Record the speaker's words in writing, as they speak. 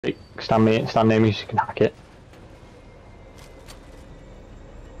Stand near me so you can hack it.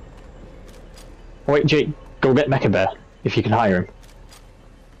 Wait, Jake, go get Mecha Bear, if you can hire him.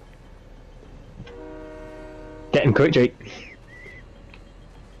 Get him quick, Jake.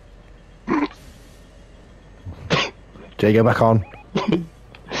 Jake, get back on.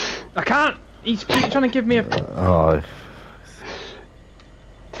 I can't! He's trying to give me a... Oh.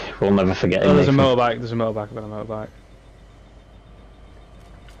 We'll never forget Oh, him. there's a Nathan. motorbike, I've got a motorbike.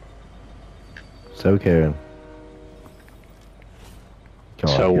 So, Kieran. Come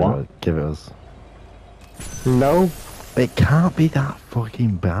on, So what? Give it us. No, It can't be that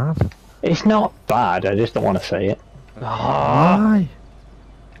fucking bad. it's not bad, I just don't want to say it. Why?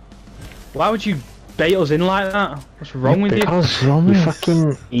 Why would you bait us in like that? What's wrong with you? Because you're Promise.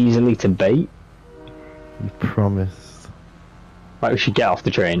 fucking easily to bait. You promised. Right, we should get off the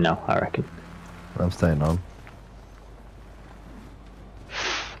train now, I reckon. I'm staying on.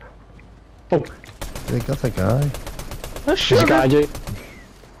 Oh, Jake, that's a guy. Oh, there's a sugar. guy, Jake.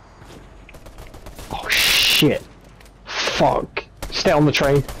 Oh shit. Fuck. Stay on the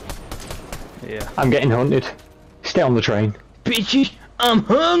train. Yeah. I'm getting hunted. Stay on the train. Bitchy, I'm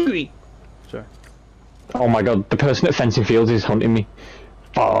hungry! Sorry. Oh my god, the person at Fencing Fields is hunting me.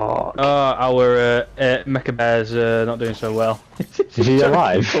 Fuck. Our Mecha Bear's not doing so well. Is he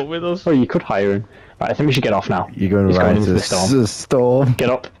alive? Keep up with us. Oh, you could hire him. Right, I think we should get off now. You're going He's right going into into the storm. storm. Get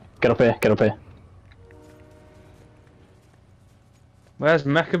up. Get up here. Get up here. Where's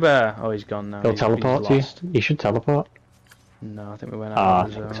Mecha Bear? Oh, he's gone now. He'll He's teleport to you. lost. You should teleport. No, I think we went out Ah, I of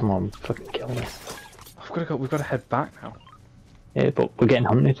the think zone. someone fucking killed me. We've got to head back now. Yeah, but we're getting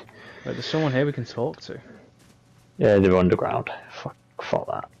hunted. Wait, there's someone here we can talk to. Yeah, they're underground. Fuck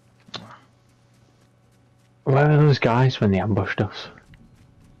that. Where were those guys when they ambushed us?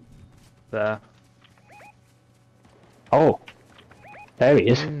 There. Oh, there he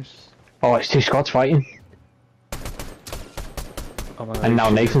is. Seems- Oh, it's two squads fighting, Oh my God, and now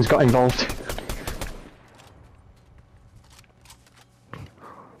he's- Nathan's got involved.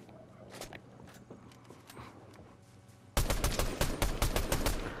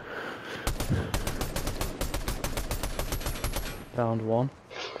 Found one.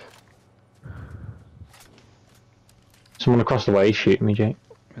 Someone across the way is shooting me, Jake.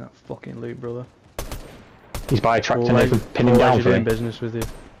 In that fucking loot, brother. He's by a tractor, Always- Nathan. Pin him always down for doing me. business with you.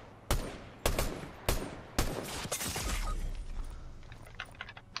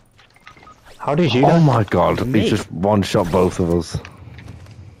 How did you Oh die? my god, Me? he just one-shot both of us.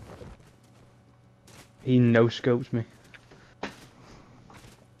 He no-scopes me.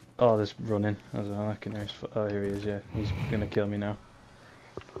 Oh, there's running. I can hear his oh, here he is, yeah. He's gonna kill me now.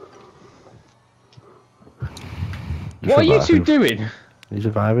 Just What are you two surviving. doing? You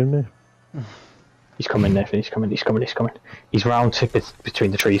surviving me? He's coming, Nathan. He's coming. He's coming. He's coming. He's round to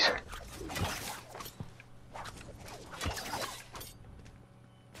between the trees.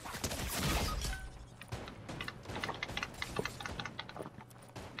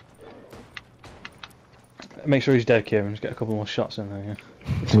 Make sure he's dead, Kieran. Just get a couple more shots in there,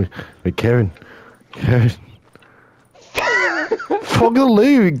 yeah. Wait, Kieran. Kieran. Fuck the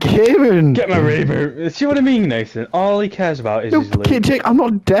loot, Kieran! Get my reboot. See what I mean, Nathan? All he cares about is No, his loot. Jake, I'm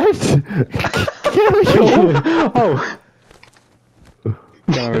not dead! Kieran, Oh, Get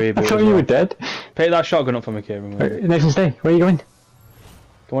my reboot. I as thought you were well. dead. Pick that shotgun up for me, Kieran. will you? Nathan, stay. Where are you going?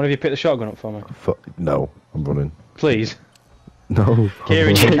 Come on, if you pick the shotgun up for me. No, I'm running. Please. No.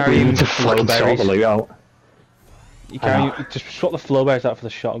 Kieran, I'm you running. carry We him need to to fucking sort flowberries. the loot out. You I carry, know. just swap the flowberries out for the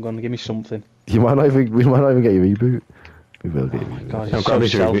shotgun. Give me something. We might not even get your reboot. We will get your Oh my reboot. God, No, you're grab so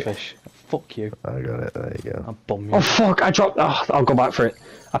his reboot. selfish. Fuck you. I got it, there you go. I'll bum you. Oh fuck! I dropped. Oh, I'll go back for it.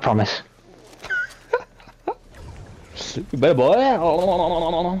 I promise. Better boy.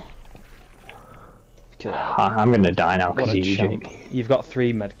 Okay. I'm gonna die now What because a you, champ. Jake. You've got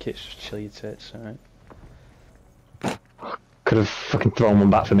 3 med kits. Just chill your tits, alright? Could have fucking thrown one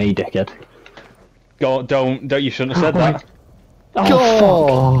back for me, dickhead. Go, don't. You shouldn't have said that.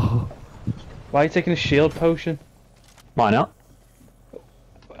 Oh fuck! Why are you taking a shield potion? Why not?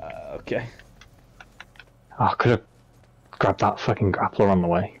 Okay. Oh, I could have grabbed that fucking grappler on the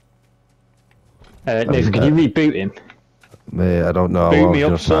way. Nathan, can you reboot him? Mate, I don't know. Boot I don't me have up,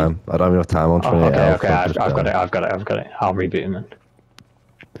 enough son. time. I don't have enough time. I'm Oh, 28 okay, health, okay, I'll I've just got die. it, I've got it. I'll reboot him then.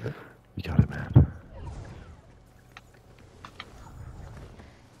 You got it, man.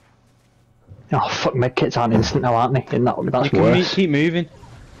 Oh fuck, medkits aren't instant now, aren't they? Isn't that, You that's can worse. keep moving.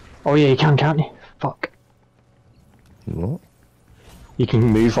 Oh yeah, you can, can't you? Fuck. What? You can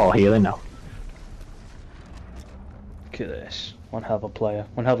move while healing now. Look at this. One hell of a player.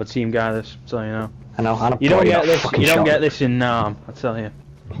 One hell of a team guy. This. So you know. I know. And You don't you get this. fucking You don't shot. get this in Nam. I tell you.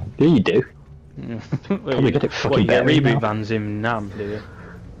 Yeah, you do. Probably get it fucking what, you get better reboot now. vans in NAM, do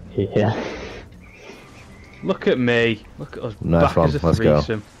you? Yeah. Look at me. Look at us Nice back one, as a let's go.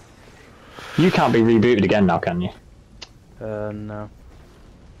 threesome. You can't be rebooted again now, can you? No.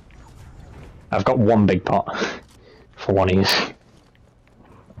 I've got one big pot for one of these.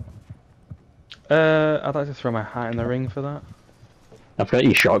 I'd like to throw my hat in the ring for that. I've got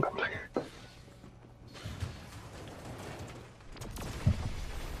your shotgun.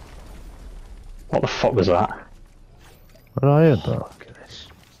 What the fuck was that? What I heard that? Look at this.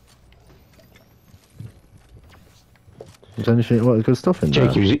 Is there anything, what, good stuff in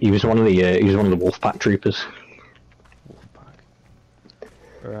Jake, there? he was one of the Wolfpack troopers.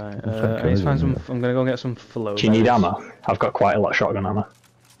 Right, Okay, I need to find then, some. I'm gonna go and get some flow. Do you need berries. ammo? I've got quite a lot of shotgun ammo.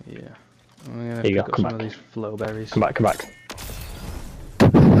 Yeah. I'm gonna Here you pick go, up come some of back. these flow berries. Come back, come back.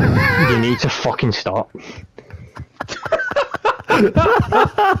 You need to fucking stop. Come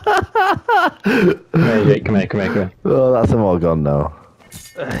here, Jake, come here, come here, come here. Oh, that's them all gone now.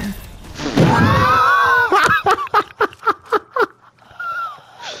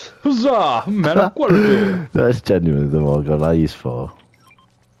 Huzzah! Men of quality! That's genuinely them all gone. I use 4.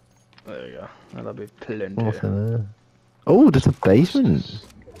 There you go. That'll be plenty. What's in there? Oh, there's a basement.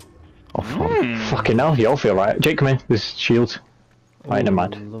 Oh, fuck. Fucking hell, you all feel right. Jake, come in. There's shields. Right, never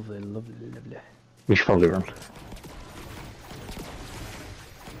mind. Lovely, lovely, lovely. We should probably run.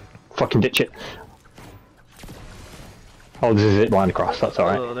 Fucking ditch it. Oh, there's a zip line across, that's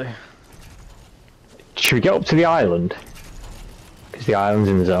alright. Lovely. Should we get up to the island? Because the island's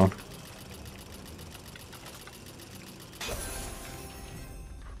in the zone.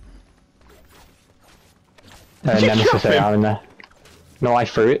 Nemesis AR in there. No, I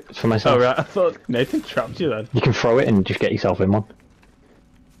threw it for myself. Oh right, I thought Nathan trapped you then. You can throw it and just get yourself in one.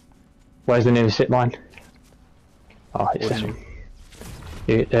 Where's the nearest zip line? Oh, it's this one.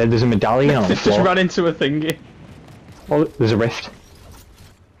 There's a medallion on the Just floor. ran into a thingy. Oh, there's a rift.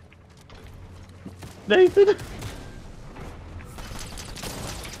 Nathan!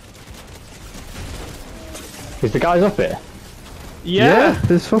 Is the guys up here? Yeah!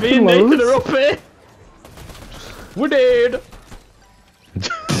 there's Me fucking and Nathan loads. are up here! We're dead!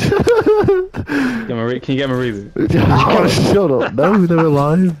 Can you get my reboot? Oh, shut up. No, they're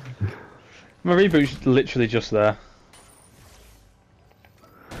alive. My reboot's literally just there.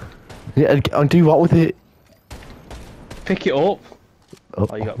 Yeah, and do what with it? Pick it up. Oh,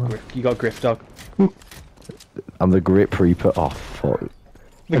 Oh, you got Griff Dog. I'm the Grip Reaper. Oh, fuck.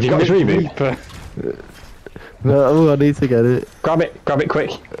 Have you got his reboot? Reaper. No, I need to get it. Grab it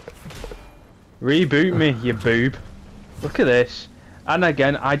quick. Reboot me, you boob. Look at this. And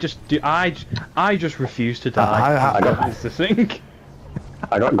again, I just refuse to die. I got- That's the thing.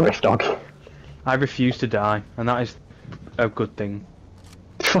 I got Griff Dog. I refuse to die, and that is a good thing.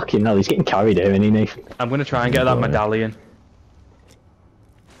 Fucking hell, he's getting carried here, isn't he, Nathan? I'm gonna try and get that Boy. medallion.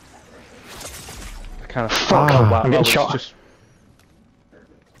 I kind of Fuck, wow, I'm getting that was shot. Just...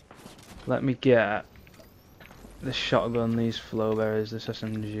 Let me get this shotgun, these flow berries, this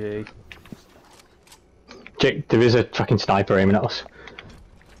SMG. Jake, there is a fucking sniper aiming at us.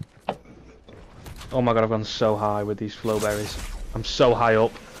 Oh my god, I've gone so high with these flow berries. I'm so high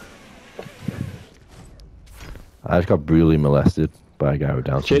up. I just got brutally molested by a guy with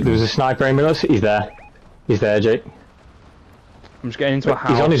Down Jake, syndrome. there was a sniper aiming at us. He's there. He's there, Jake. I'm just getting into a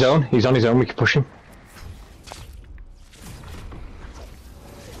house. He's on his own. He's on his own. We can push him.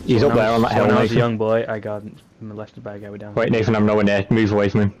 He's up there on that hill, When I was a Nathan. young boy, I got molested by a guy with down. Wait, Nathan, I'm nowhere near. Move away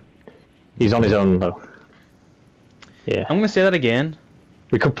from him. He's on his own, though. Yeah. I'm gonna say that again.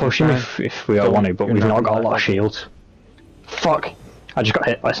 We could push him if we all want to, but You're we've not not got a lot allowed. of shields. Fuck! I just got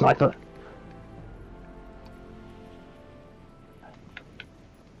hit by a sniper.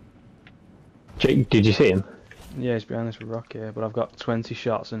 Jake, did you see him? Yeah, he's behind this rock here, but I've got 20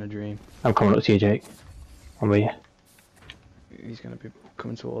 shots in a dream. I'm coming up to you, Jake. I'm with you. He's gonna be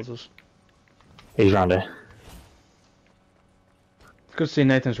coming towards us. He's round here. It's good to see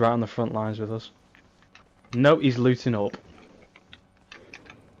Nathan's right on the front lines with us. No, he's looting up.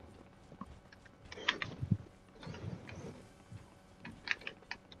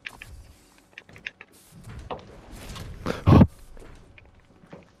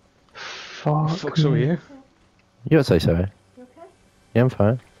 Fuck. Fuck, so are you? You don't say so. You okay? Yeah, I'm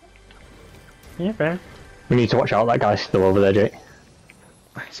fine. Yeah, fair. We need to watch out. That guy's still over there, Jake.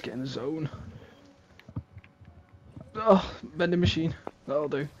 He's getting the zone. Oh, vending machine. That'll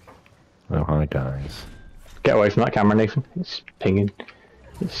do. Oh, hi, guys. Get away from that camera, Nathan. It's pinging.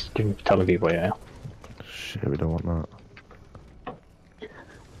 It's telling people, yeah. Shit, we don't want that.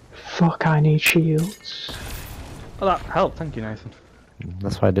 Fuck, I need shields. Oh, that helped. Thank you, Nathan.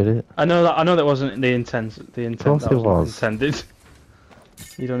 That's why I did it. I know that wasn't the intent. The intent. course That it wasn't was. intended.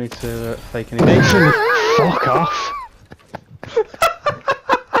 You don't need to fake anything. Nathan, fuck off.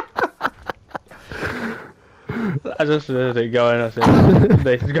 I just heard it going. I said,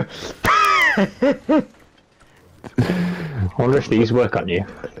 Nathan go. I wonder if these work on you.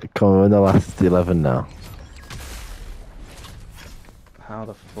 Come on, we're in the last 11 now. How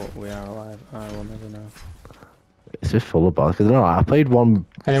the fuck we are alive? I will never know. It's just full of bugs. Cause no, I played one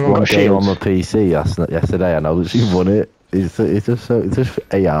Anyone got game on shields? my PC yesterday, and I literally won it. It's just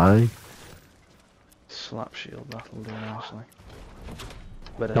AI. Slap shield, that'll do nicely.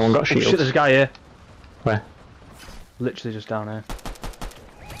 But No one got oh, shields? shit, there's a guy here. Where? Literally just down here.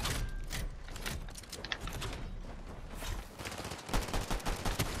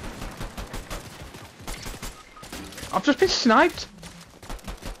 I've just been sniped!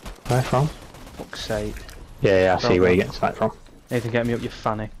 Where from? Fuck's sake. Yeah, I see where you're getting sniped from. Nathan, get me up, you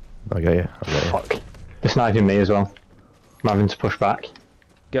fanny. I got you. I got you. Fuck. They're sniping me as well. I'm having to push back.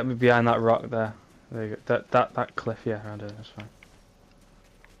 Get me behind that rock there. There you go. That cliff, yeah, around it, that's fine.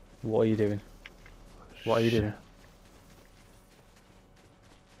 What are you doing? What are you doing?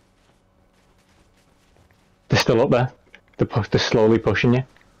 They're still up there. They're slowly pushing you.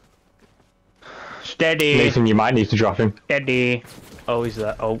 Steady! Nathan, you might need to drop him. Steady! Oh, he's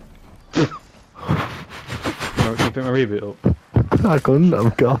there. Oh. Can you pick my reboot up? I couldn't. I'm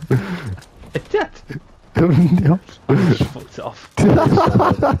gone. It's dead! No. I just fucked it off.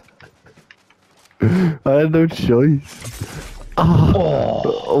 I had no choice.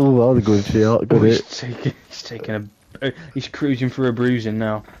 Oh, that was a good shot. Good hit. He's taking a. He's cruising for a bruising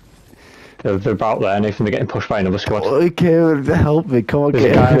now. They're about there, Nathan. They're getting pushed by another squad. Okay, help me. Come on, There's a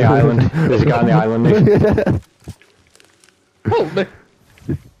get guy on the island. There's a guy on the island, Nathan. Help me!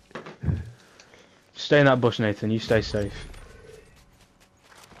 Stay in that bush, Nathan. You stay safe.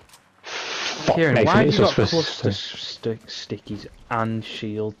 Fuck, Kieran, Nathan, why have it's you us got for... cluster stickies and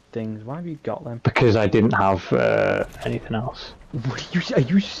shield things? Why have you got them? Because I didn't have anything else. What are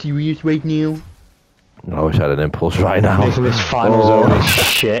you serious right now? I wish I had an impulse right now. Nathan, this final zone is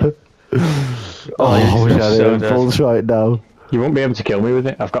shit. I wish I had so an impulse right now. You won't be able to kill me with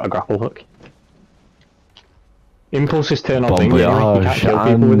it. I've got a grapple hook. Impulses turn on things anyway. You can't kill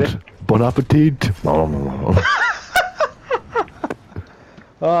people with it. Bon appetit.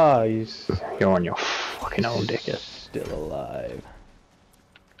 Ah, You're on your fucking own, dickhead. still alive.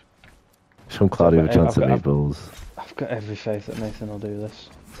 Some cloudy with chance of I've got- meatballs. I've got every faith that Nathan will do this.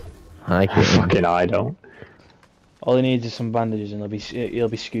 I can. Fucking I don't. All he needs is some bandages and he'll be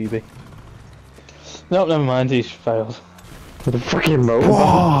Scooby. Nope, never mind, he's failed. With a fucking motor.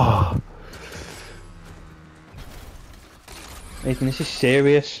 Whoa! Nathan, this is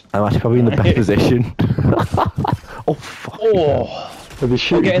serious. I'm actually probably in the best position. Oh fuck! Oh! They'll be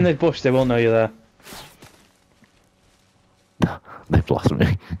shooting. Get in the bush, they won't know you're there. They've lost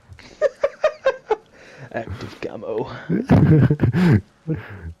me. Active camo.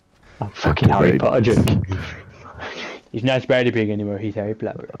 I'm fucking Harry Potter joke. He's not Spider Pig anymore, he's Harry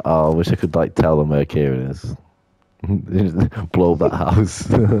Potter. Oh, I wish I could like tell them where Kieran is. Blow up that house.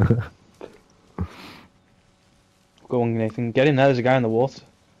 Go on, Nathan. Get in there, there's a guy in the water.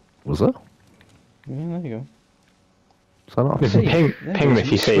 Was there? Yeah, there you go. Is that not a Listen, fish? ping Yeah, him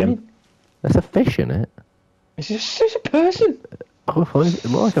if you see him. swimming. There's a fish in it. It's a person. Oh, I thought it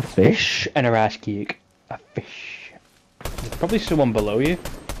looked like a fish. Fish and a rice cake. A fish. There's probably someone below you.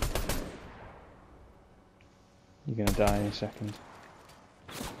 You're gonna die in a second.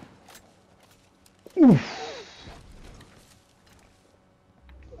 Oof.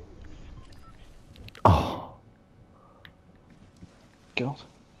 Oh, God.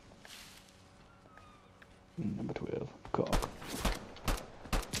 Number 12. Cock.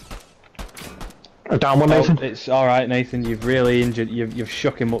 Down one, Nathan. Oh, it's alright, Nathan. You've really injured. You've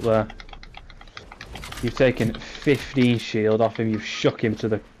shook him up there. You've taken 15 shield off him. You've shook him to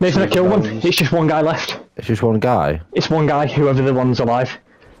the. Nathan, I to the killed one. bones. It's just one guy left. it's just one guy. It's one guy, whoever the one's alive.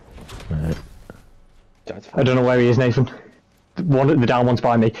 Right. I don't know where he is, Nathan. The down one's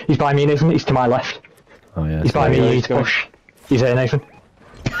by me. He's by me, Nathan. He's to my left. Oh yeah. He's by sorry. me. You he's need to going. push. He's here, Nathan.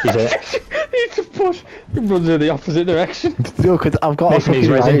 He's here. Need to push. He runs in the opposite direction. No, 'cause I've got Nathan, a he's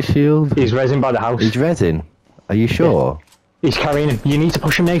fucking resin. riot shield. He's resin by the house. He's resin. Are you sure? He's carrying him. You need to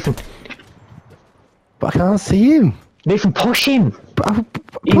push him, Nathan. But I can't see him. Nathan, push him.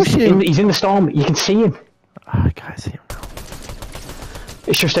 Push him. He's in the storm. You can see him. I can't see him now.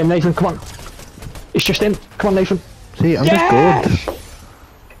 It's just him, Nathan. Come on. It's just him. Come on, Nathan. See, I'm Yes! just good.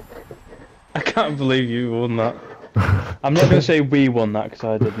 I can't believe you won that. I'm not gonna say we won that because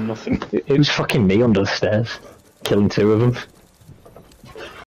I did nothing. It was fucking me under the stairs, killing two of them.